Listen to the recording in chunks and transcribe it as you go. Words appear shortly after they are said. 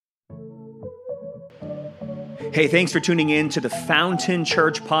Hey, thanks for tuning in to the Fountain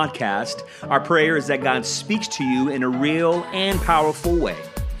Church podcast. Our prayer is that God speaks to you in a real and powerful way.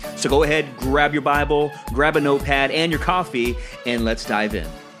 So go ahead, grab your Bible, grab a notepad and your coffee, and let's dive in.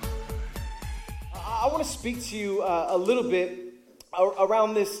 I want to speak to you a little bit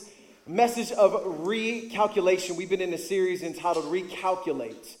around this message of recalculation. We've been in a series entitled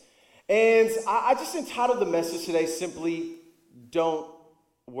Recalculate. And I just entitled the message today simply, Don't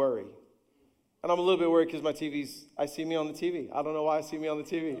Worry. And I'm a little bit worried because I see me on the TV. I don't know why I see me on the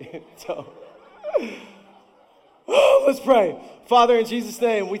TV. Let's pray. Father, in Jesus'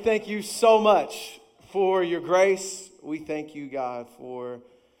 name, we thank you so much for your grace. We thank you, God, for,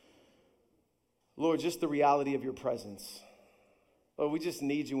 Lord, just the reality of your presence. Lord, we just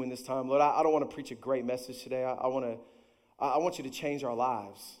need you in this time. Lord, I don't want to preach a great message today. I want you to change our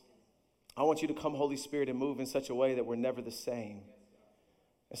lives. I want you to come, Holy Spirit, and move in such a way that we're never the same.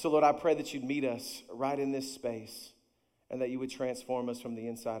 And so, Lord, I pray that you'd meet us right in this space and that you would transform us from the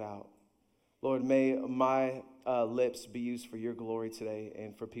inside out. Lord, may my lips be used for your glory today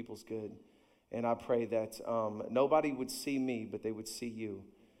and for people's good. And I pray that nobody would see me, but they would see you.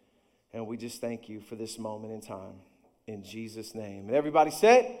 And we just thank you for this moment in time. In Jesus' name. And everybody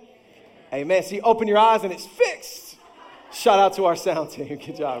said, Amen. See, open your eyes and it's fixed. Shout out to our sound team.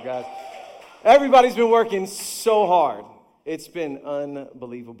 Good job, guys. Everybody's been working so hard. It's been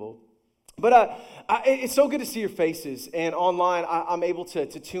unbelievable. But it's so good to see your faces. And online, I'm able to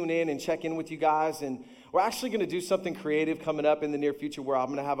tune in and check in with you guys. And we're actually going to do something creative coming up in the near future where I'm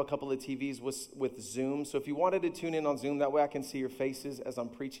going to have a couple of TVs with Zoom. So if you wanted to tune in on Zoom, that way I can see your faces as I'm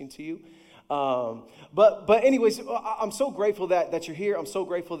preaching to you. But anyways, I'm so grateful that you're here. I'm so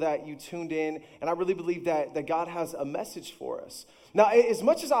grateful that you tuned in. And I really believe that God has a message for us. Now, as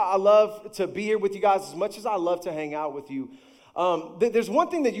much as I love to be here with you guys, as much as I love to hang out with you, there's one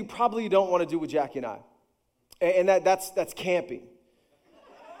thing that you probably don't want to do with Jackie and I, and that's camping.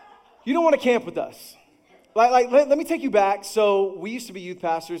 You don't want to camp with us. Let me take you back. So we used to be youth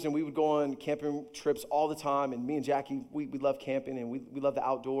pastors, and we would go on camping trips all the time, and me and Jackie, we love camping, and we love the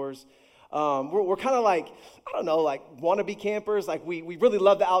outdoors. We're kind of like, I don't know, like wannabe campers. Like we really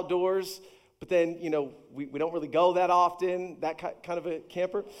love the outdoors. But then, we don't really go that often, that kind of a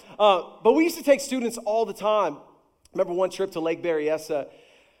camper. But we used to take students all the time. Remember one trip to Lake Berryessa,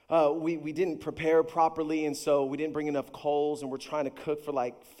 we didn't prepare properly, and so we didn't bring enough coals, and we're trying to cook for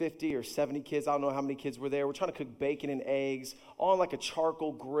like 50 or 70 kids. I don't know how many kids were there. We're trying to cook bacon and eggs on like a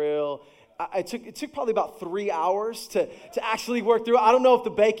charcoal grill. It took probably about 3 hours to actually work through. I don't know if the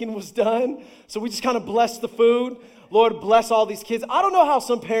bacon was done, so we just kind of blessed the food. Lord, bless all these kids. I don't know how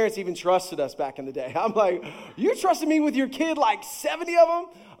some parents even trusted us back in the day. I'm like, you trusted me with your kid, like 70 of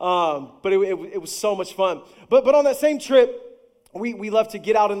them? But it was so much fun. But on that same trip, we loved to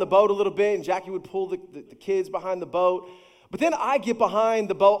get out in the boat a little bit, and Jackie would pull the kids behind the boat. But then I get behind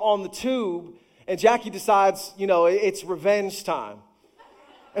the boat on the tube, and Jackie decides, it's revenge time.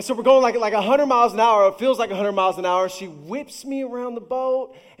 And so we're going like 100 miles an hour. It feels like 100 miles an hour. She whips me around the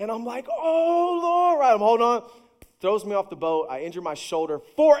boat, and I'm like, oh, Lord. Right, I'm holding on. Throws me off the boat. I injure my shoulder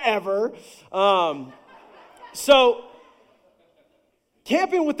forever. So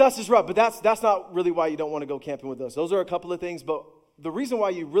camping with us is rough, but that's not really why you don't want to go camping with us. Those are a couple of things, but the reason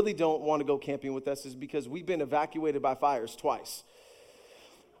why you really don't want to go camping with us is because we've been evacuated by fires twice.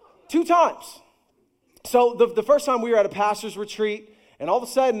 2 times. So the first time we were at a pastor's retreat, and all of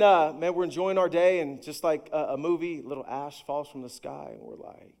a sudden, we're enjoying our day, and just like a movie, little ash falls from the sky, and we're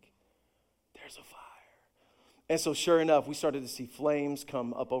like, there's a fire. And so sure enough, we started to see flames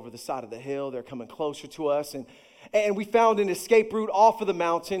come up over the side of the hill. They're coming closer to us, and we found an escape route off of the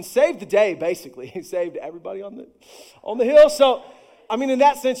mountain. Saved the day, basically. Saved everybody on the hill. So, in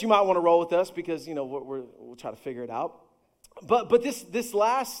that sense, you might want to roll with us because, we'll try to figure it out. But this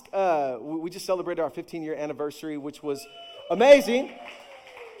last, we just celebrated our 15-year anniversary, which was amazing.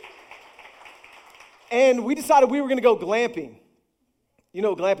 And we decided we were going to go glamping. You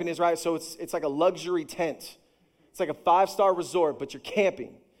know what glamping is, right? So it's like a luxury tent. It's like a 5-star resort, but you're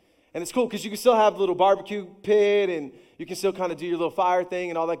camping. And it's cool because you can still have a little barbecue pit, and you can still kind of do your little fire thing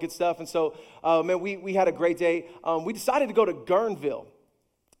and all that good stuff. And so, we had a great day. We decided to go to Guerneville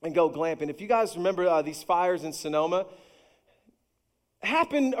and go glamping. If you guys remember these fires in Sonoma,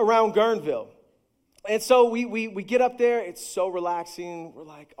 happened around Guerneville. And so we get up there. It's so relaxing. We're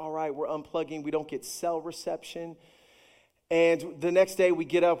like, all right, we're unplugging. We don't get cell reception. And the next day we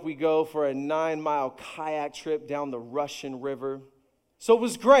get up, we go for a 9-mile kayak trip down the Russian River. So it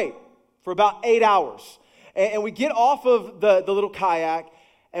was great for about 8 hours. And we get off of the little kayak,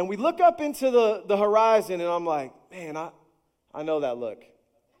 and we look up into the horizon, and I'm like, man, I know that look.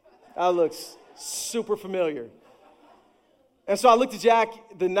 That looks super familiar. And so I looked at Jack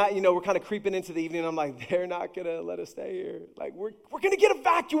the night, we're kind of creeping into the evening, and I'm like, they're not going to let us stay here. Like, we're going to get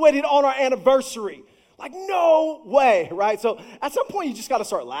evacuated on our anniversary. Like, no way, right? So at some point, you just got to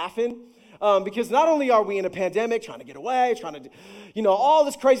start laughing because not only are we in a pandemic, trying to get away, trying to, all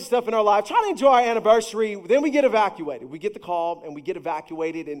this crazy stuff in our life, trying to enjoy our anniversary, then we get evacuated. We get the call, and we get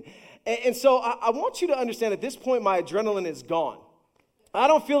evacuated. And so I want you to understand at this point, my adrenaline is gone. I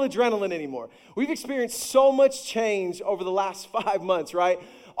don't feel adrenaline anymore. We've experienced so much change over the last 5 months, right?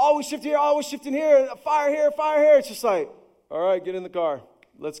 Always shifting here, always shifting here, fire here, fire here. It's just like, all right, get in the car.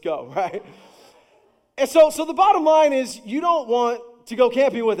 Let's go, right? And so the bottom line is you don't want to go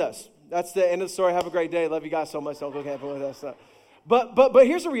camping with us. That's the end of the story. Have a great day. Love you guys so much. Don't go camping with us. But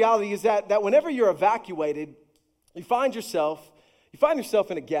here's the reality is that whenever you're evacuated, you find yourself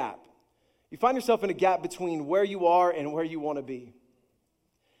in a gap. You find yourself in a gap between where you are and where you want to be.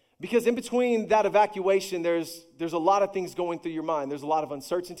 Because in between that evacuation, there's a lot of things going through your mind. There's a lot of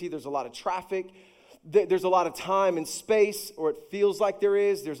uncertainty. There's a lot of traffic. There's a lot of time and space, or it feels like there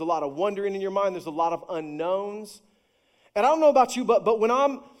is. There's a lot of wondering in your mind. There's a lot of unknowns. And I don't know about you, but when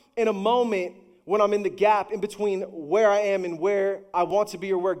I'm in a moment, when I'm in the gap in between where I am and where I want to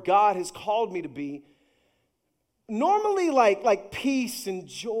be or where God has called me to be, normally like peace and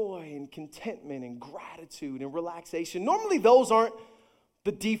joy and contentment and gratitude and relaxation, normally those aren't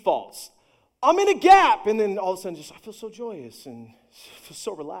the defaults. I'm in a gap, and then all of a sudden I feel so joyous and feel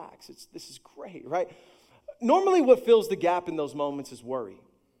so relaxed. This is great, right? Normally what fills the gap in those moments is worry.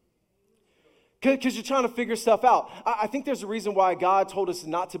 Because you're trying to figure stuff out. I think there's a reason why God told us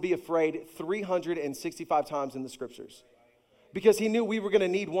not to be afraid 365 times in the scriptures. Because he knew we were going to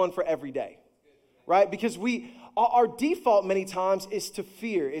need one for every day, right? Because our default many times is to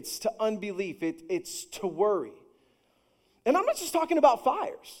fear. It's to unbelief. It's to worry. And I'm not just talking about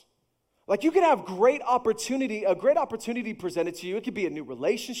fires. Like you could have a great opportunity presented to you. It could be a new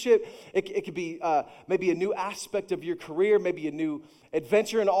relationship. It could be maybe a new aspect of your career, maybe a new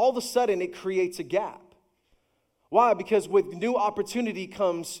adventure, and all of a sudden it creates a gap. Why? Because with new opportunity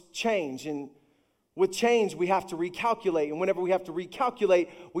comes change, and with change we have to recalculate, and whenever we have to recalculate,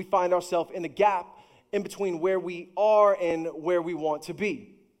 we find ourselves in a gap in between where we are and where we want to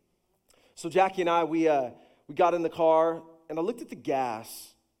be. So Jackie and I, we got in the car, and I looked at the gas,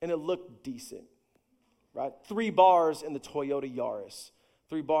 and it looked decent, right? 3 bars in the Toyota Yaris.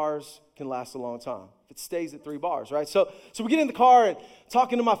 3 bars can last a long time if it stays at 3 bars, right? So we get in the car and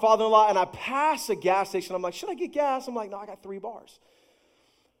talking to my father-in-law, and I pass a gas station. I'm like, should I get gas? I'm like, no, I got 3 bars.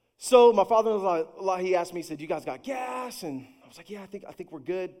 So my father-in-law, he asked me, he said, you guys got gas? And I was like, yeah, I think we're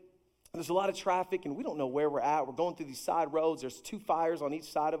good. There's a lot of traffic, and we don't know where we're at. We're going through these side roads. There's 2 fires on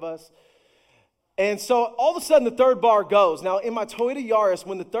each side of us. And so all of a sudden the 3rd bar goes. Now in my Toyota Yaris,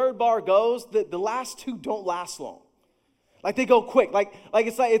 when the 3rd bar goes, the last 2 don't last long. Like they go quick. Like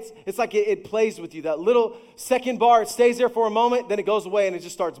it's like it plays with you. That little 2nd bar, it stays there for a moment, then it goes away and it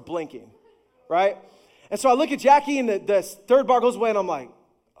just starts blinking, right? And so I look at Jackie and the 3rd bar goes away and I'm like,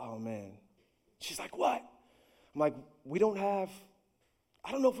 oh man. She's like, what? I'm like, I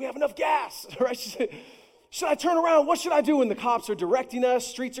don't know if we have enough gas, right? She said, should I turn around? What should I do? And the cops are directing us.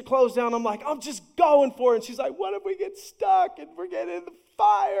 Streets are closed down. I'm like, I'm just going for it. And she's like, what if we get stuck and we're getting in the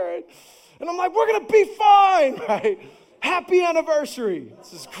fire? And I'm like, we're going to be fine, right? Happy anniversary.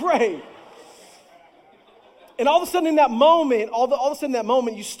 This is great. And all of a sudden in that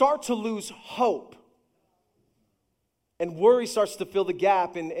moment, you start to lose hope. And worry starts to fill the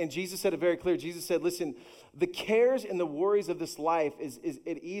gap. And Jesus said it very clear. Jesus said, listen, the cares and the worries of this life,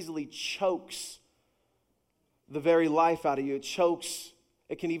 it easily chokes the very life out of you.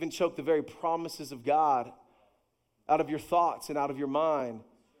 It can even choke the very promises of God out of your thoughts and out of your mind.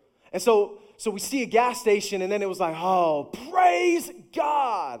 And so we see a gas station, and then it was like, oh, praise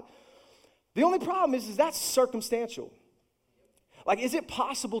God. The only problem is that's circumstantial. Like, is it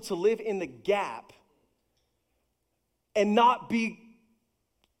possible to live in the gap and not be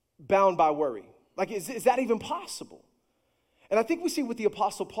bound by worry? Like, is that even possible? And I think we see with the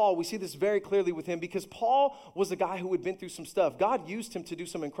Apostle Paul, we see this very clearly with him because Paul was a guy who had been through some stuff. God used him to do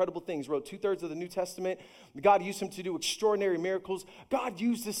some incredible things, wrote 2/3 of the New Testament. God used him to do extraordinary miracles. God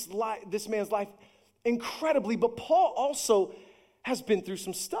used this man's life incredibly, but Paul also has been through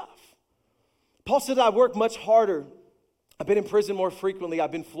some stuff. Paul said, I work much harder. I've been in prison more frequently.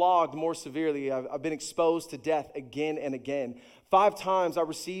 I've been flogged more severely. I've been exposed to death again and again. 5 times I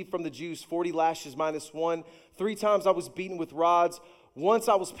received from the Jews 40 lashes minus 1. 3 times I was beaten with rods. Once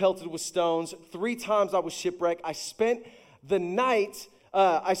I was pelted with stones. 3 times I was shipwrecked. I spent the night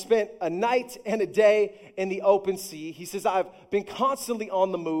I spent a night and a day in the open sea. He says, I've been constantly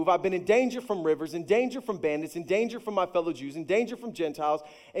on the move. I've been in danger from rivers, in danger from bandits, in danger from my fellow Jews, in danger from Gentiles,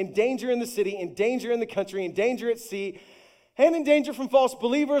 in danger in the city, in danger in the country, in danger at sea, and in danger from false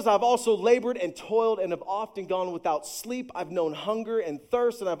believers. I've also labored and toiled and have often gone without sleep. I've known hunger and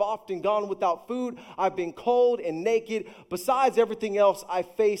thirst, and I've often gone without food. I've been cold and naked. Besides everything else, I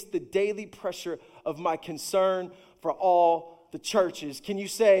face the daily pressure of my concern for all the churches. Can you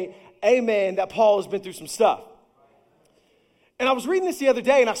say amen that Paul has been through some stuff? And I was reading this the other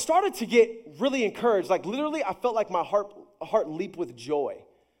day, and I started to get really encouraged. Like literally, I felt like my heart leap with joy.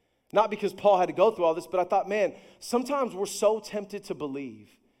 Not because Paul had to go through all this, but I thought, man, sometimes we're so tempted to believe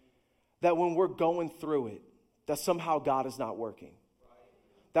that when we're going through it, that somehow God is not working.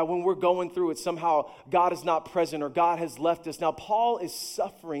 That when we're going through it, somehow God is not present or God has left us. Now, Paul is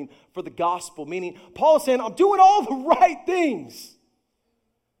suffering for the gospel, meaning Paul is saying, I'm doing all the right things,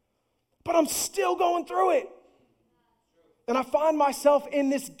 but I'm still going through it. And I find myself in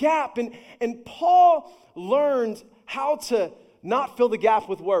this gap. And Paul learned how to not fill the gap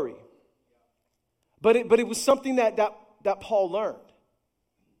with worry. But it was something that Paul learned.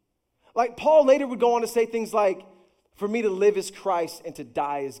 Like Paul later would go on to say things like, for me to live is Christ and to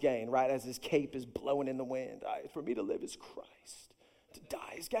die is gain, right? As his cape is blowing in the wind. Right? For me to live is Christ, to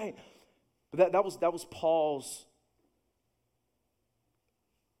die is gain. But that was Paul's,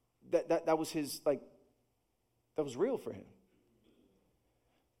 that was his, like, that was real for him.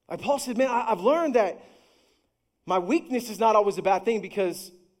 Like Paul said, man, I've learned that my weakness is not always a bad thing,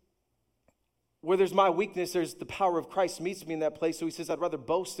 because where there's my weakness, there's the power of Christ meets me in that place. So he says, I'd rather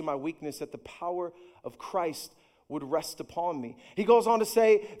boast in my weakness that the power of Christ would rest upon me. He goes on to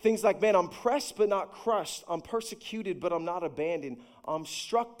say things like, man, I'm pressed but not crushed. I'm persecuted but I'm not abandoned. I'm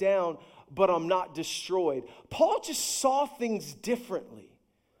struck down but I'm not destroyed. Paul just saw things differently.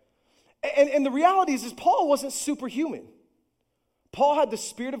 And the reality is Paul wasn't superhuman. Paul had the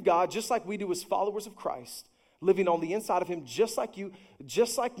Spirit of God just like we do as followers of Christ, living on the inside of him, just like you,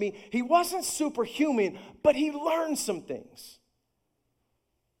 just like me. He wasn't superhuman, but he learned some things.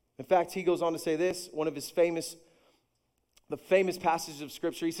 In fact, he goes on to say this, one of his famous passages of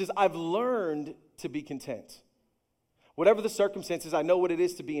Scripture. He says, I've learned to be content. Whatever the circumstances, I know what it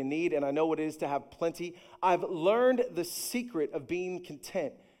is to be in need, and I know what it is to have plenty. I've learned the secret of being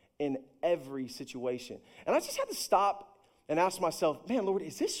content in every situation. And I just had to stop and ask myself, man, Lord,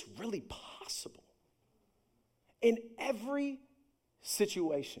 is this really possible? In every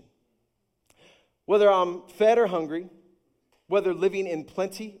situation, whether I'm fed or hungry, whether living in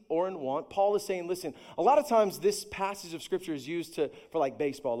plenty or in want, Paul is saying, listen, a lot of times this passage of Scripture is used for like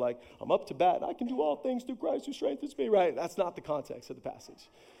baseball, like I'm up to bat, I can do all things through Christ who strengthens me, right? That's not the context of the passage.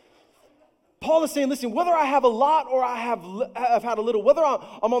 Paul is saying, listen, whether I have a lot or I've had a little, whether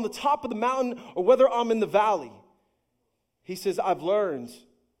I'm on the top of the mountain or whether I'm in the valley, he says, I've learned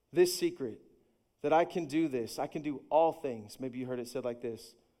this secret, that I can do this. I can do all things. Maybe you heard it said like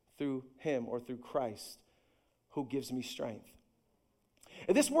this, through him or through Christ who gives me strength.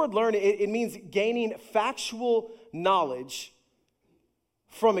 And this word learn, it means gaining factual knowledge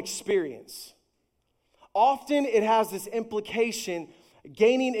from experience. Often it has this implication,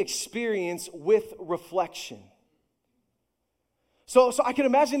 gaining experience with reflection. So I can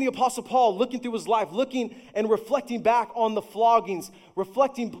imagine the Apostle Paul looking through his life, looking and reflecting back on the floggings,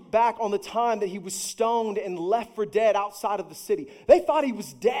 reflecting back on the time that he was stoned and left for dead outside of the city. They thought he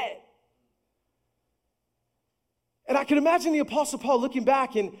was dead. And I can imagine the Apostle Paul looking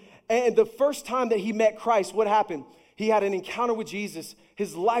back and the first time that he met Christ, what happened? He had an encounter with Jesus.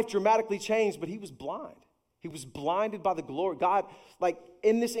 His life dramatically changed, but he was blind. He was blinded by the glory. God, like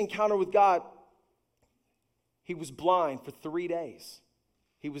in this encounter with God, he was blind for 3 days.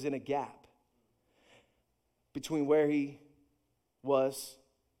 He was in a gap between where he was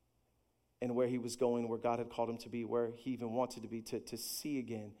and where he was going, where God had called him to be, where he even wanted to be, to see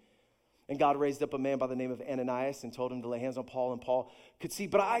again. And God raised up a man by the name of Ananias and told him to lay hands on Paul, and Paul could see.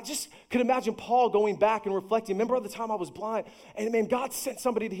 But I just could imagine Paul going back and reflecting. Remember the time I was blind? And man, God sent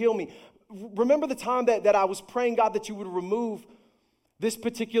somebody to heal me. Remember the time that I was praying, God, that you would remove this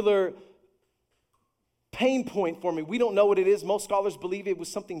particular pain point for me. We don't know what it is. Most scholars believe it was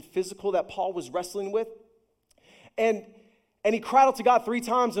something physical that Paul was wrestling with. And he cried out to God 3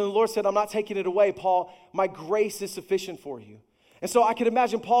 times, and the Lord said, I'm not taking it away, Paul. My grace is sufficient for you. And so I could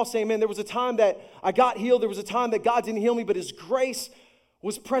imagine Paul saying, man, there was a time that I got healed. There was a time that God didn't heal me, but his grace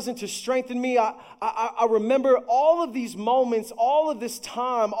was present to strengthen me. I remember all of these moments, all of this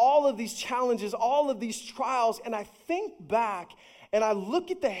time, all of these challenges, all of these trials, and I think back and I look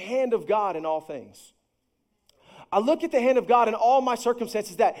at the hand of God in all things. I look at the hand of God in all my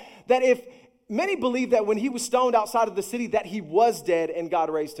circumstances that if many believe that when he was stoned outside of the city that he was dead and God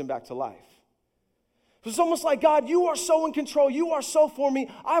raised him back to life. It's almost like, God, you are so in control. You are so for me.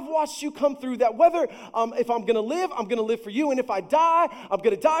 I've watched you come through that. Whether if I'm going to live for you. And if I die, I'm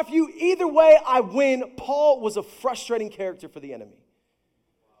going to die for you. Either way, I win. Paul was a frustrating character for the enemy.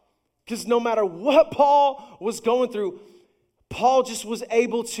 Because no matter what Paul was going through, Paul just was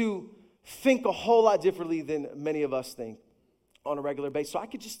able to think a whole lot differently than many of us think on a regular basis. So I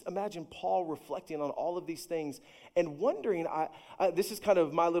could just imagine Paul reflecting on all of these things and wondering, this is kind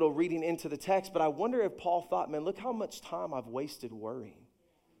of my little reading into the text, but I wonder if Paul thought, man, look how much time I've wasted worrying.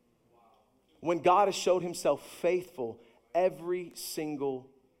 When God has showed himself faithful every single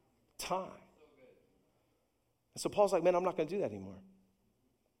time. And so Paul's like, man, I'm not going to do that anymore.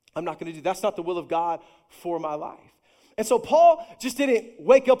 I'm not going to do, that's not the will of God for my life. And so Paul just didn't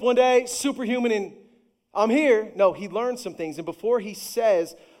wake up one day, superhuman, and I'm here. No, he learned some things. And before he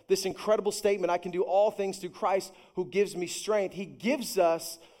says this incredible statement, I can do all things through Christ who gives me strength, he gives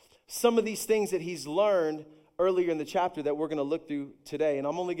us some of these things that he's learned earlier in the chapter that we're going to look through today. And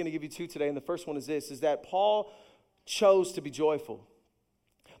I'm only going to give you two today. And the first one is this, is that Paul chose to be joyful.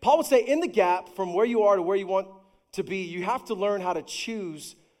 Paul would say in the gap from where you are to where you want to be, you have to learn how to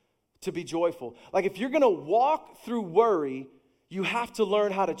choose to be joyful. Like if you're going to walk through worry, you have to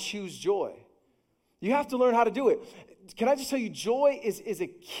learn how to choose joy. You have to learn how to do it. Can I just tell you, joy is a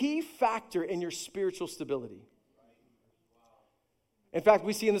key factor in your spiritual stability. In fact,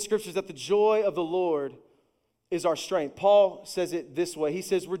 we see in the scriptures that the joy of the Lord is our strength. Paul says it this way. He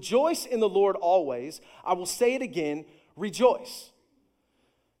says, rejoice in the Lord always. I will say it again, rejoice.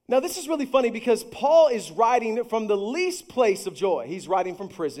 Now, this is really funny because Paul is writing from the least place of joy. He's writing from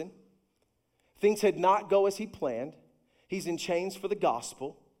prison. Things had not go as he planned. He's in chains for the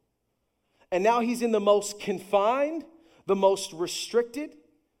gospel. And now he's in the most confined, the most restricted,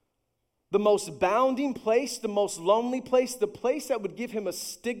 the most bounding place, the most lonely place, the place that would give him a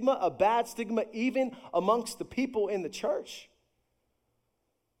stigma, a bad stigma, even amongst the people in the church.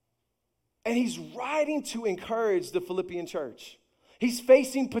 And he's writing to encourage the Philippian church. He's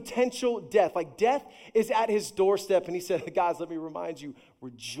facing potential death. Like death is at his doorstep. And he said, guys, let me remind you,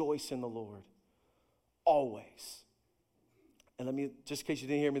 rejoice in the Lord always. And let me, just in case you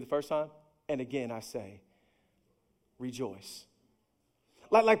didn't hear me the first time, and again, I say, rejoice.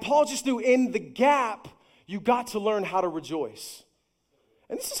 Like Paul just knew in the gap, you got to learn how to rejoice.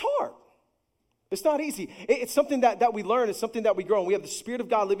 And this is hard. It's not easy. It's something that we learn. It's something that we grow. And we have the Spirit of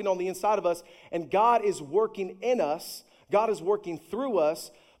God living on the inside of us. And God is working in us. God is working through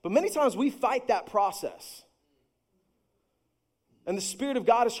us. But many times we fight that process. And the Spirit of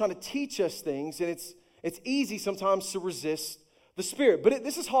God is trying to teach us things. And it's easy sometimes to resist the Spirit. But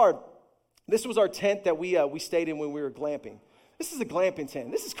this is hard. This was our tent that we stayed in when we were glamping. This is a glamping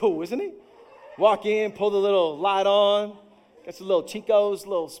tent. This is cool, isn't it? Walk in, pull the little light on, got some little Chico's,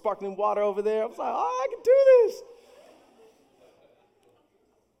 little sparkling water over there. I was like, oh, I can do this.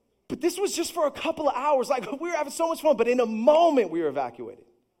 But this was just for a couple of hours. Like we were having so much fun, but in a moment we were evacuated.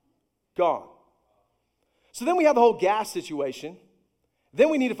 Gone. So then we have the whole gas situation. Then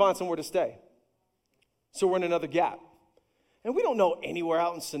we need to find somewhere to stay. So we're in another gap. And we don't know anywhere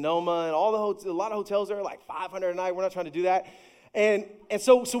out in Sonoma, and a lot of hotels there are like $500 a night. We're not trying to do that. And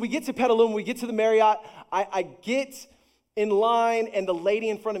so we get to Petaluma, we get to the Marriott. I get in line, and the lady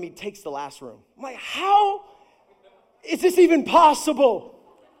in front of me takes the last room. I'm like, how is this even possible?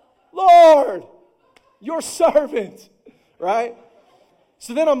 Lord, your servant, right?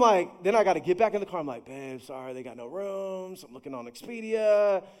 So then I'm like, then I got to get back in the car. I'm like, babe, sorry, they got no rooms. I'm looking on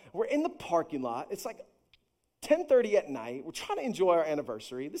Expedia. We're in the parking lot. It's like 10:30 at night. We're trying to enjoy our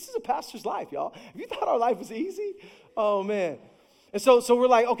anniversary. This is a pastor's life, y'all. If you thought our life was easy, oh, man. And so we're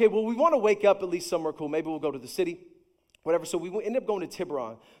like, okay, well, we want to wake up at least somewhere cool. Maybe we'll go to the city, whatever. So we ended up going to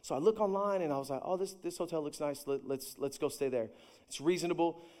Tiburon. So I look online, and I was like, oh, this hotel looks nice. Let's go stay there. It's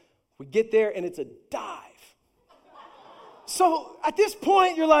reasonable. We get there, and it's a dive. So at this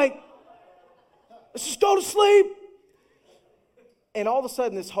point, you're like, let's just go to sleep. And all of a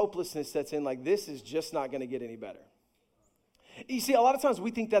sudden, this hopelessness sets in, like, this is just not going to get any better. You see, a lot of times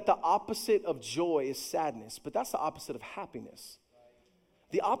we think that the opposite of joy is sadness, but that's the opposite of happiness.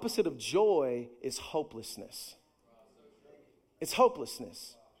 The opposite of joy is hopelessness. It's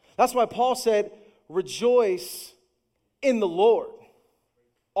hopelessness. That's why Paul said, rejoice in the Lord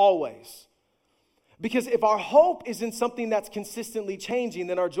always. Because if our hope is in something that's consistently changing,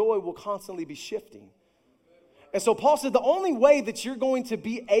 then our joy will constantly be shifting. And so Paul said the only way that you're going to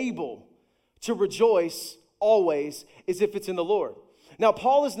be able to rejoice always is if it's in the Lord. Now,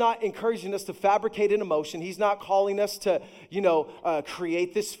 Paul is not encouraging us to fabricate an emotion. He's not calling us to,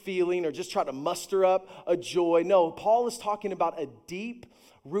 create this feeling or just try to muster up a joy. No, Paul is talking about a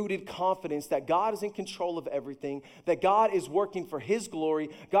deep-rooted confidence that God is in control of everything, that God is working for his glory,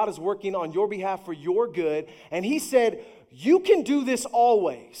 God is working on your behalf for your good. And he said, you can do this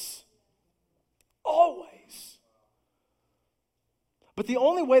always. Always. But the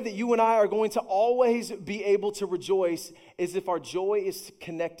only way that you and I are going to always be able to rejoice is if our joy is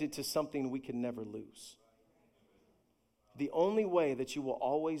connected to something we can never lose. The only way that you will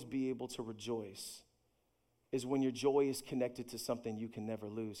always be able to rejoice is when your joy is connected to something you can never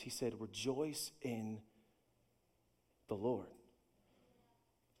lose. He said, rejoice in the Lord.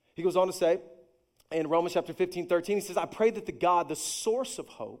 He goes on to say in Romans chapter 15:13, he says, I pray that the God, the source of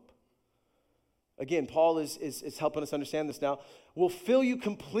hope, again, Paul is helping us understand this now, will fill you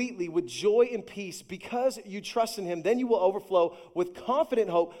completely with joy and peace because you trust in him. Then you will overflow with confident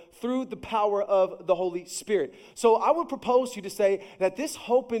hope through the power of the Holy Spirit. So I would propose to you to say that this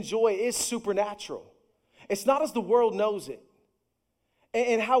hope and joy is supernatural. It's not as the world knows it.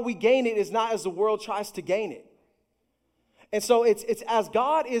 And how we gain it is not as the world tries to gain it. And so it's as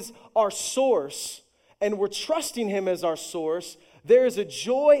God is our source and we're trusting him as our source, there is a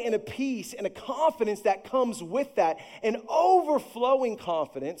joy and a peace and a confidence that comes with that, an overflowing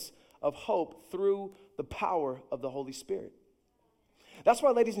confidence of hope through the power of the Holy Spirit. That's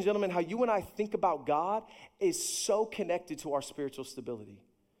why, ladies and gentlemen, how you and I think about God is so connected to our spiritual stability.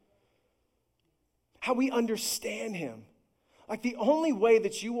 How we understand him. Like the only way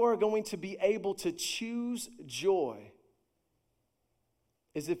that you are going to be able to choose joy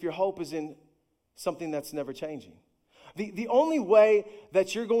is if your hope is in something that's never changing. The only way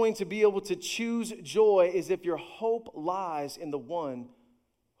that you're going to be able to choose joy is if your hope lies in the one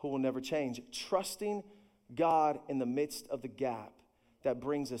who will never change. Trusting God in the midst of the gap that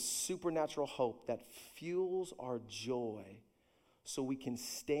brings a supernatural hope that fuels our joy so we can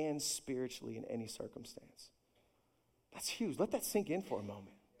stand spiritually in any circumstance. That's huge. Let that sink in for a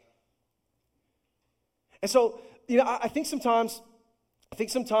moment. And so, I think sometimes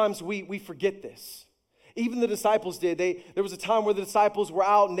we forget this. Even the disciples did. There was a time where the disciples were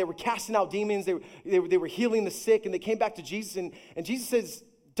out and they were casting out demons. They were healing the sick, and they came back to Jesus. And Jesus says,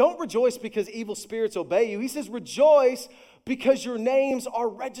 don't rejoice because evil spirits obey you. He says, rejoice because your names are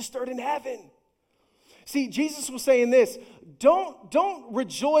registered in heaven. See, Jesus was saying this, don't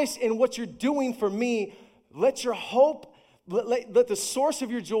rejoice in what you're doing for me. Let your hope, let the source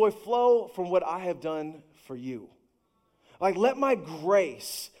of your joy flow from what I have done for you. Like, let my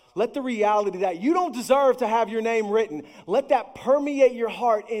grace, let the reality that you don't deserve to have your name written, let that permeate your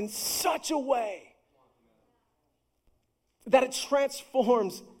heart in such a way that it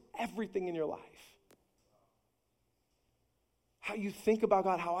transforms everything in your life. How you think about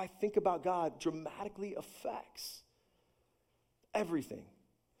God, how I think about God dramatically affects everything.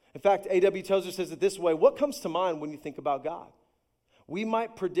 In fact, A.W. Tozer says it this way, what comes to mind when you think about God? We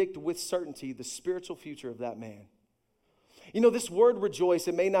might predict with certainty the spiritual future of that man. This word rejoice,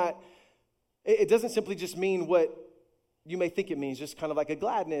 it doesn't simply just mean what you may think it means, just kind of like a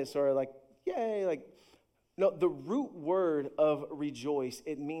gladness or like, yay, no, the root word of rejoice,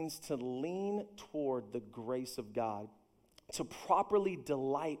 it means to lean toward the grace of God, to properly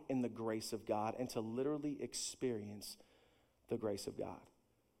delight in the grace of God, and to literally experience the grace of God.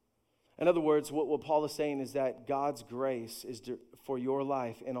 In other words, what Paul is saying is that God's grace is for your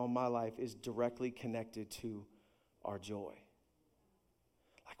life and on my life is directly connected to our joy.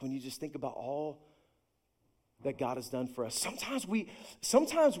 Like when you just think about all that God has done for us,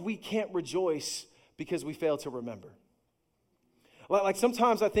 sometimes we can't rejoice because we fail to remember. Like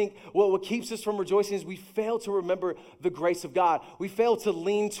sometimes I think what keeps us from rejoicing is we fail to remember the grace of God. We fail to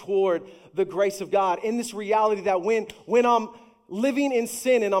lean toward the grace of God in this reality that when I'm living in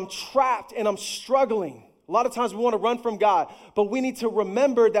sin and I'm trapped and I'm struggling, a lot of times we want to run from God, but we need to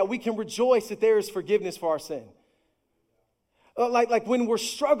remember that we can rejoice that there is forgiveness for our sin. Like when we're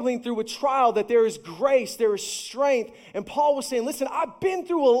struggling through a trial, that there is grace, there is strength. And Paul was saying, listen, I've been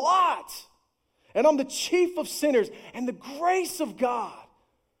through a lot, and I'm the chief of sinners, and the grace of God,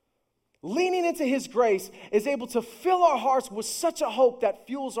 leaning into his grace, is able to fill our hearts with such a hope that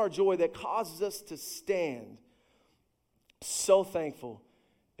fuels our joy, that causes us to stand so thankful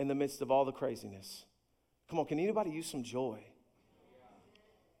in the midst of all the craziness. Come on, can anybody use some joy?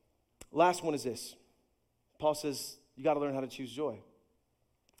 Last one is this. Paul says, you got to learn how to choose joy.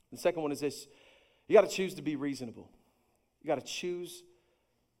 The second one is this. You got to choose to be reasonable. You got to choose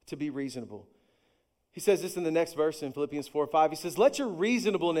to be reasonable. He says this in the next verse in Philippians 4:5. He says, let your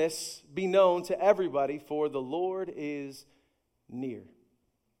reasonableness be known to everybody, for the Lord is near.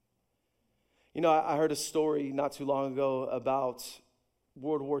 You know, I heard a story not too long ago about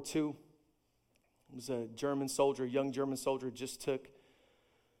World War II. It was a German soldier, a young German soldier, just took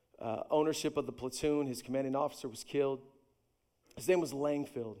ownership of the platoon. His commanding officer was killed. His name was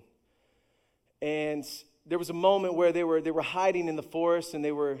Langfield. And there was a moment where they were hiding in the forest and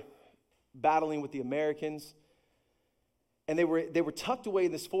they were battling with the Americans. And they were tucked away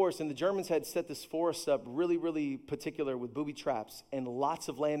in this forest, and the Germans had set this forest up really, really particular with booby traps and lots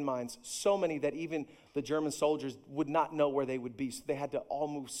of landmines, so many that even the German soldiers would not know where they would be. So they had to all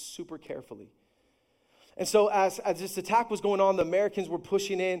move super carefully. And so as this attack was going on, the Americans were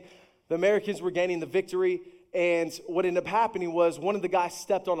pushing in. The Americans were gaining the victory. And what ended up happening was one of the guys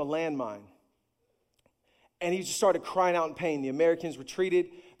stepped on a landmine. And he just started crying out in pain. The Americans retreated.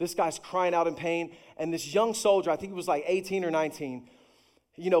 This guy's crying out in pain. And this young soldier, I think he was like 18 or 19,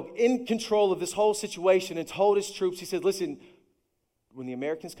 in control of this whole situation, and told his troops, he said, listen, when the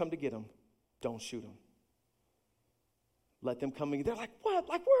Americans come to get him, don't shoot him. Let them come in. They're like, what?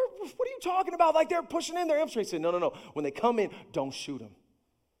 Like, what are you talking about? Like, they're pushing in their infantry. He said, no. When they come in, don't shoot them.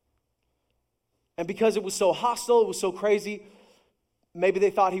 And because it was so hostile, it was so crazy, maybe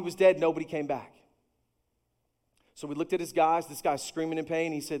they thought he was dead. Nobody came back. So we looked at his guys. This guy's screaming in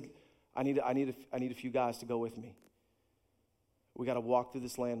pain. He said, I need a few guys to go with me. We got to walk through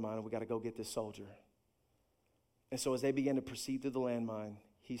this landmine, and we got to go get this soldier. And so as they began to proceed through the landmine,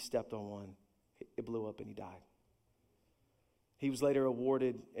 he stepped on one. It blew up, and he died. He was later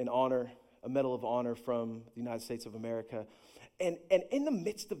awarded a Medal of Honor from the United States of America. And in the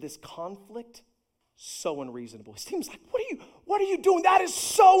midst of this conflict, so unreasonable. It seems like, what are you doing? That is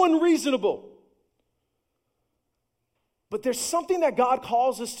so unreasonable. But there's something that God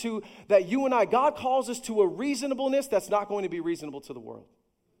calls us to, God calls us to a reasonableness that's not going to be reasonable to the world.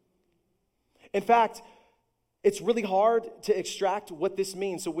 In fact, it's really hard to extract what this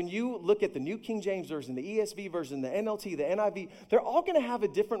means. So when you look at the New King James Version, the ESV version, the NLT, the NIV, they're all going to have a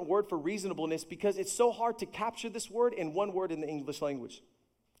different word for reasonableness because it's so hard to capture this word in one word in the English language.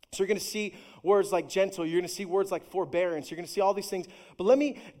 So you're going to see words like gentle. You're going to see words like forbearance. You're going to see all these things. But let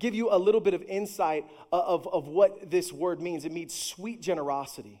me give you a little bit of insight of what this word means. It means sweet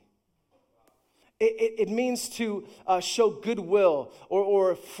generosity. It means to show goodwill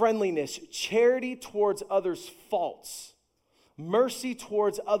or friendliness, charity towards others' faults, mercy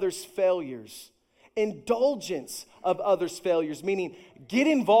towards others' failures, indulgence of others' failures, meaning get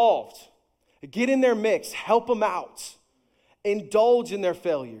involved, get in their mix, help them out. Indulge in their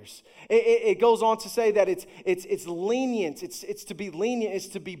failures. It goes on to say that it's lenient. It's to be lenient. It's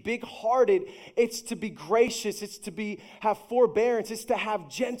to be big-hearted. It's to be gracious. It's to have forbearance. It's to have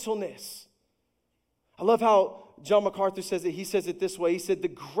gentleness. I love how John MacArthur says it. He says it this way. He said, the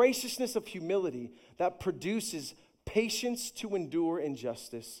graciousness of humility that produces patience to endure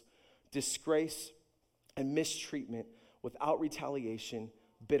injustice, disgrace, and mistreatment without retaliation,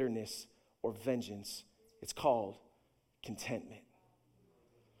 bitterness, or vengeance. It's called contentment.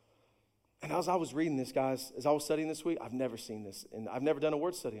 And as I was reading this, guys, as I was studying this week, I've never seen this, and I've never done a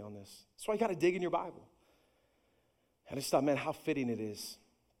word study on this. That's why you got to dig in your Bible. And I just thought, man, how fitting it is.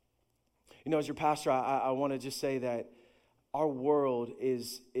 As your pastor, I want to just say that our world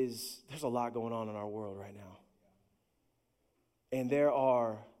is there's a lot going on in our world right now. And there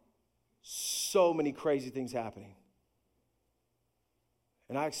are so many crazy things happening.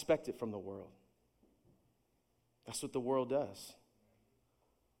 And I expect it from the world. That's what the world does.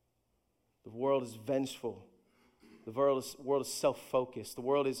 The world is vengeful. The world is self-focused. The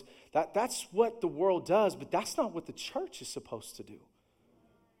world is that's what the world does, but that's not what the church is supposed to do.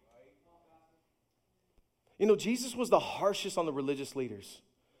 Jesus was the harshest on the religious leaders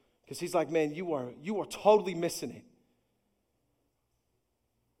because he's like, man, you are totally missing it.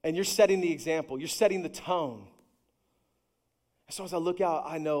 And you're setting the example. You're setting the tone. So as I look out,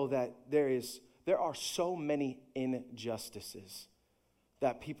 I know that there are so many injustices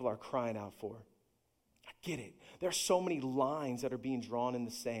that people are crying out for. I get it. There are so many lines that are being drawn in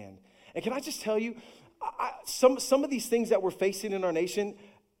the sand. And can I just tell you, some of these things that we're facing in our nation,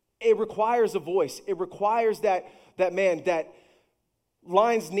 it requires a voice. It requires that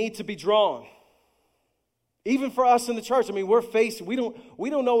lines need to be drawn. Even for us in the church, we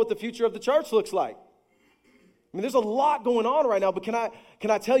don't know what the future of the church looks like. There's a lot going on right now, but can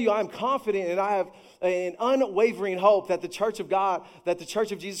I tell you, I'm confident and I have an unwavering hope that the church of God, that the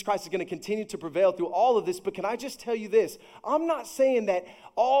church of Jesus Christ is going to continue to prevail through all of this. But can I just tell you this? I'm not saying that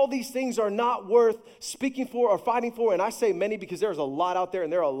all these things are not worth speaking for or fighting for. And I say many because there's a lot out there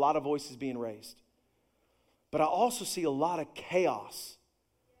and there are a lot of voices being raised. But I also see a lot of chaos,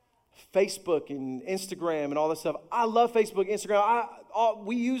 Facebook and Instagram and all that stuff. I love Facebook, Instagram.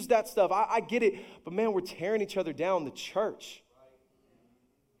 We use that stuff. I get it. But man, we're tearing each other down, the church.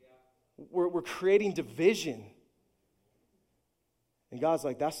 We're creating division. And God's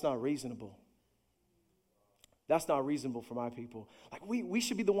like, that's not reasonable. That's not reasonable for my people. Like we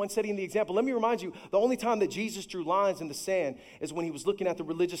should be the one setting the example. Let me remind you, the only time that Jesus drew lines in the sand is when he was looking at the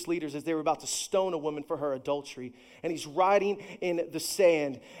religious leaders as they were about to stone a woman for her adultery. And he's writing in the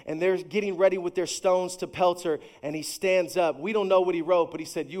sand, and they're getting ready with their stones to pelt her, and he stands up. We don't know what he wrote, but he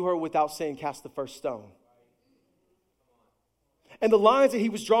said, "You heard without sin, cast the first stone." And the lines that he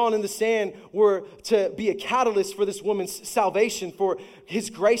was drawing in the sand were to be a catalyst for this woman's salvation, for his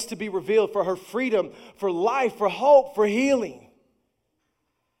grace to be revealed, for her freedom, for life, for hope, for healing.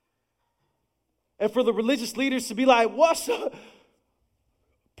 And for the religious leaders to be like, what's up?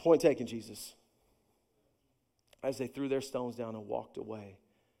 Point taken, Jesus. As they threw their stones down and walked away.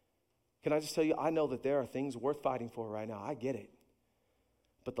 Can I just tell you, I know that there are things worth fighting for right now. I get it.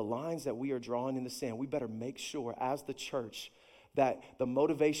 But the lines that we are drawing in the sand, we better make sure as the church that the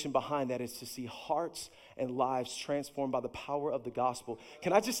motivation behind that is to see hearts and lives transformed by the power of the gospel.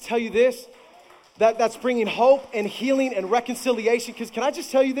 Can I just tell you this? That's bringing hope and healing and reconciliation. Because can I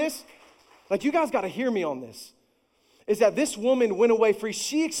just tell you this? Like, you guys got to hear me on this. Is that this woman went away free.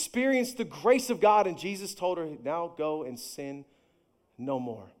 She experienced the grace of God, and Jesus told her, now go and sin no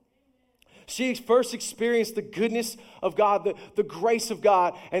more. She first experienced the goodness of God, the grace of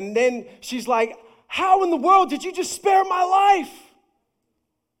God. And then she's like, how in the world did you just spare my life?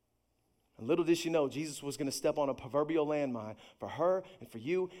 And little did she know, Jesus was going to step on a proverbial landmine for her and for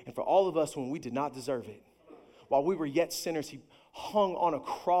you and for all of us when we did not deserve it. While we were yet sinners, he hung on a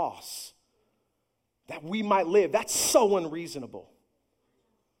cross that we might live. That's so unreasonable,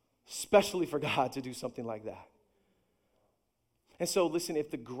 especially for God to do something like that. And so listen,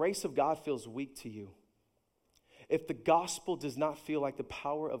 if the grace of God feels weak to you, if the gospel does not feel like the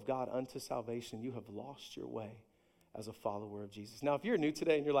power of God unto salvation, you have lost your way as a follower of Jesus. Now, if you're new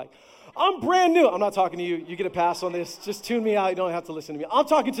today and you're like, I'm brand new. I'm not talking to you. You get a pass on this. Just tune me out. You don't have to listen to me. I'm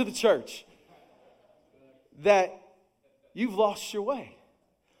talking to the church that you've lost your way.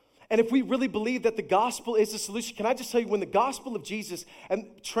 And if we really believe that the gospel is the solution, can I just tell you, when the gospel of Jesus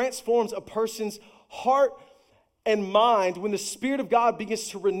transforms a person's heart and mind, when the Spirit of God begins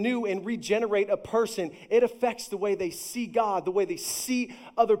to renew and regenerate a person, it affects the way they see God, the way they see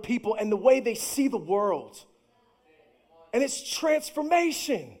other people, and the way they see the world. And it's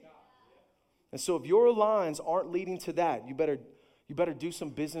transformation. And so if your lines aren't leading to that, you better do some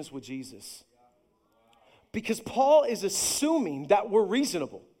business with Jesus. Because Paul is assuming that we're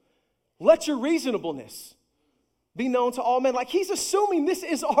reasonable. Let your reasonableness be known to all men. Like, he's assuming this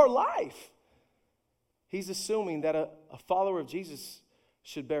is our life. He's assuming that a follower of Jesus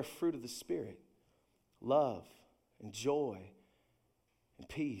should bear fruit of the Spirit. Love and joy and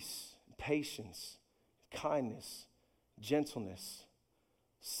peace and patience, kindness, gentleness,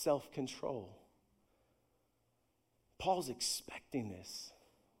 self-control. Paul's expecting this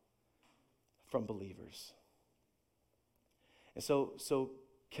from believers. And so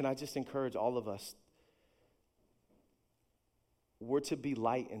can I just encourage all of us? We're to be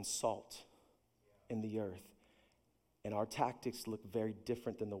light and salt in the earth. And our tactics look very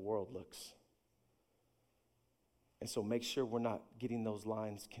different than the world looks. And so make sure we're not getting those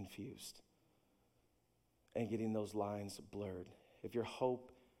lines confused and getting those lines blurred. If your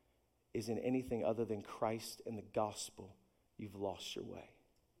hope is in anything other than Christ and the gospel, you've lost your way.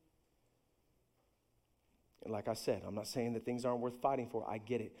 And like I said, I'm not saying that things aren't worth fighting for. I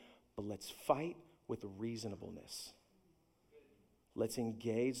get it. But let's fight with reasonableness. Let's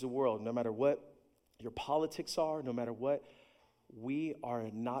engage the world, no matter what your politics are, no matter what. We are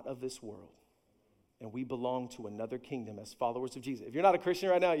not of this world, and we belong to another kingdom as followers of Jesus. If you're not a Christian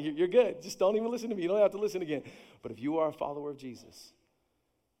right now, you're good. Just don't even listen to me. You don't have to listen again. But if you are a follower of Jesus,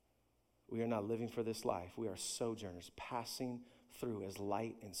 we are not living for this life. We are sojourners passing through as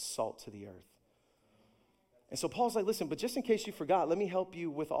light and salt to the earth. And so Paul's like, listen, but just in case you forgot, let me help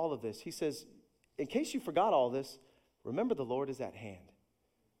you with all of this. He says, in case you forgot all this, remember the Lord is at hand.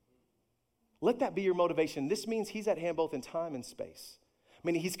 Let that be your motivation. This means he's at hand both in time and space.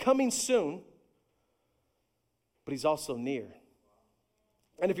 Meaning he's coming soon, but he's also near.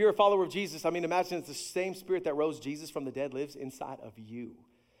 And if you're a follower of Jesus, imagine it's the same Spirit that rose Jesus from the dead lives inside of you.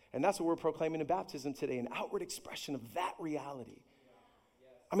 And that's what we're proclaiming in baptism today, an outward expression of that reality.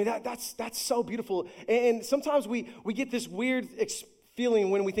 That's so beautiful. And sometimes we get this weird feeling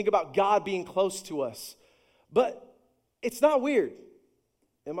when we think about God being close to us. But it's not weird.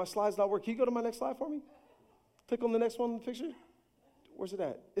 And my slide's not working. Can you go to my next slide for me? Click on the next one in the picture. Where's it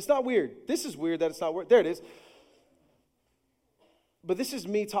at? It's not weird. This is weird that it's not weird. There it is. But this is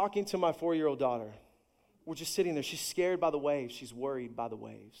me talking to my 4-year-old daughter. We're just sitting there. She's scared by the waves. She's worried by the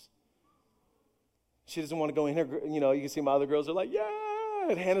waves. She doesn't want to go in here. You know, you can see my other girls are like, yeah.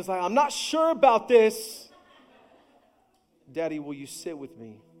 And Hannah's like, I'm not sure about this. Daddy, will you sit with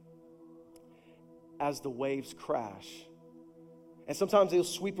me as the waves crash? And sometimes they'll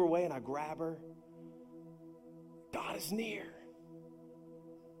sweep her away and I grab her. God is near.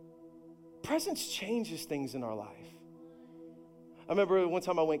 Presence changes things in our life. I remember one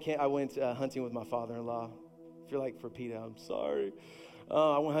time I went hunting with my father-in-law. If you're like, for Peter, I'm sorry.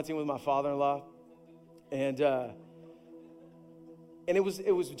 I went hunting with my father-in-law. And it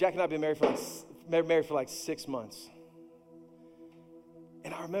was Jack and I had been married for like 6 months.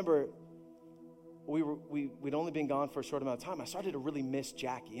 And I remember we'd only been gone for a short amount of time. I started to really miss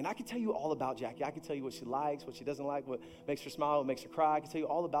Jackie. And I could tell you all about Jackie. I could tell you what she likes, what she doesn't like, what makes her smile, what makes her cry. I could tell you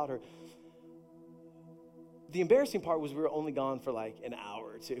all about her. The embarrassing part was we were only gone for like an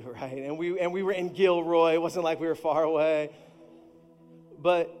hour or two, right? And we were in Gilroy. It wasn't like we were far away.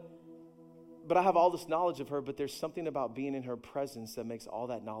 But I have all this knowledge of her, but there's something about being in her presence that makes all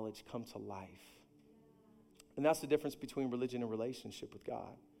that knowledge come to life. And that's the difference between religion and relationship with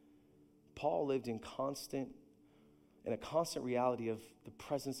God. Paul lived in a constant reality of the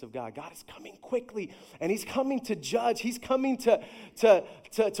presence of God. God is coming quickly, and he's coming to judge. He's coming to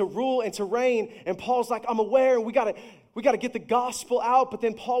rule and to reign. And Paul's like, I'm aware, and we got to get the gospel out. But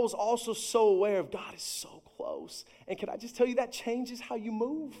then Paul was also so aware of God is so close. And can I just tell you, that changes how you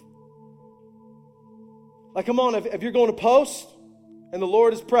move. Like, come on, if you're going to post and the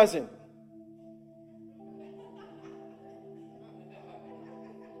Lord is present.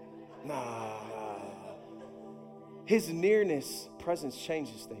 Nah. His nearness, presence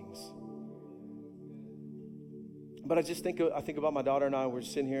changes things. But I think about my daughter and I. We're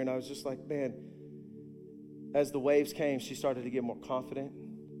sitting here, and I was just like, man, as the waves came, she started to get more confident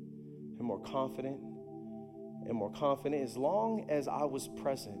and more confident and more confident. As long as I was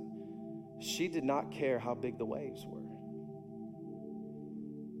present, she did not care how big the waves were.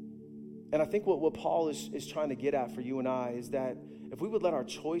 And I think what Paul is trying to get at for you and I is that if we would let our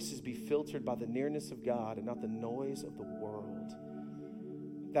choices be filtered by the nearness of God and not the noise of the world,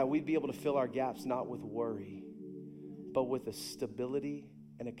 that we'd be able to fill our gaps not with worry, but with a stability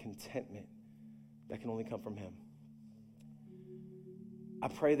and a contentment that can only come from Him. I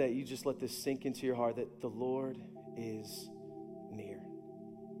pray that you just let this sink into your heart, that the Lord is near.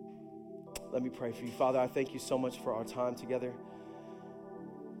 Let me pray for you. Father, I thank you so much for our time together.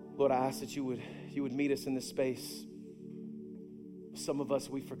 Lord, I ask that you would meet us in this space. Some of us,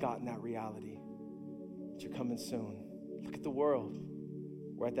 we've forgotten that reality, that you're coming soon. Look at the world.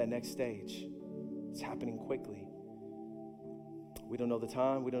 We're at that next stage. It's happening quickly. We don't know the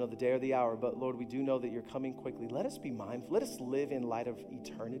time, we don't know the day or the hour, but Lord, we do know that you're coming quickly. Let us be mindful. Let us live in light of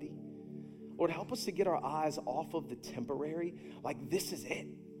eternity. Lord, help us to get our eyes off of the temporary, like this is it.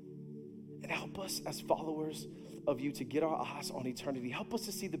 And help us as followers of you to get our eyes on eternity. Help us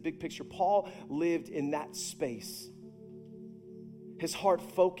to see the big picture. Paul lived in that space. His heart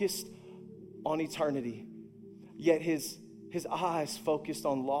focused on eternity, yet his eyes focused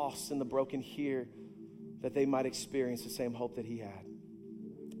on lost and the broken here, that they might experience the same hope that he had.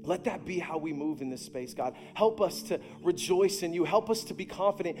 Let that be how we move in this space, God. Help us to rejoice in you. Help us to be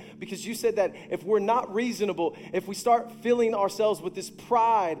confident, because you said that if we're not reasonable, if we start filling ourselves with this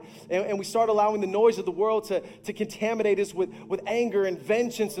pride and we start allowing the noise of the world to contaminate us with anger and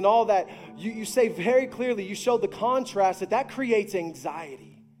vengeance and all that, you say very clearly, you showed the contrast that creates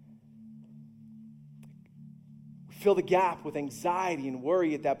anxiety. We fill the gap with anxiety and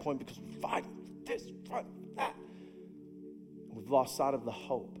worry at that point because we fight this, fight that. We've lost sight of the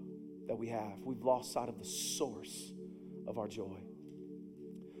hope that we have. We've lost sight of the source of our joy.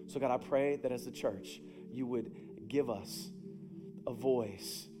 So God, I pray that as a church, you would give us a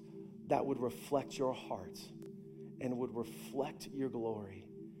voice that would reflect your heart and would reflect your glory,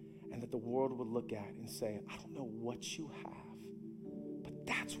 and that the world would look at and say, I don't know what you have, but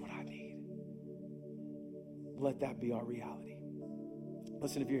that's what I need. Let that be our reality.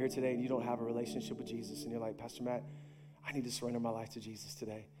 Listen, if you're here today and you don't have a relationship with Jesus and you're like, Pastor Matt, I need to surrender my life to Jesus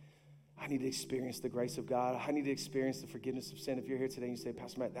today. I need to experience the grace of God. I need to experience the forgiveness of sin. If you're here today and you say,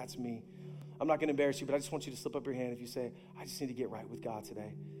 Pastor Matt, that's me. I'm not going to embarrass you, but I just want you to slip up your hand if you say, I just need to get right with God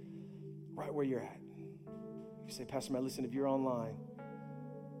today. Right where you're at. You say, Pastor Matt, listen, if you're online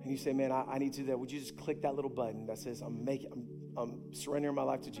and you say, man, I need to do that, would you just click that little button that says, I'm surrendering my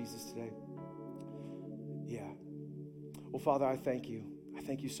life to Jesus today? Yeah. Well, Father, I thank you. I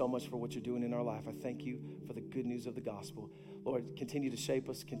thank you so much for what you're doing in our life. I thank you for the good news of the gospel. Lord, continue to shape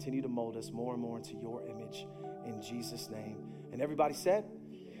us, continue to mold us more and more into your image in Jesus' name. And everybody said,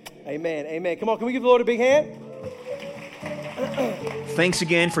 amen, amen. Come on, can we give the Lord a big hand? Thanks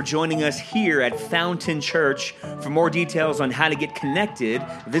again for joining us here at Fountain Church. For more details on how to get connected,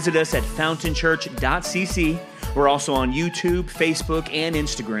 visit us at fountainchurch.cc. We're also on YouTube, Facebook, and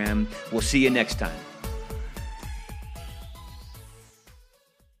Instagram. We'll see you next time.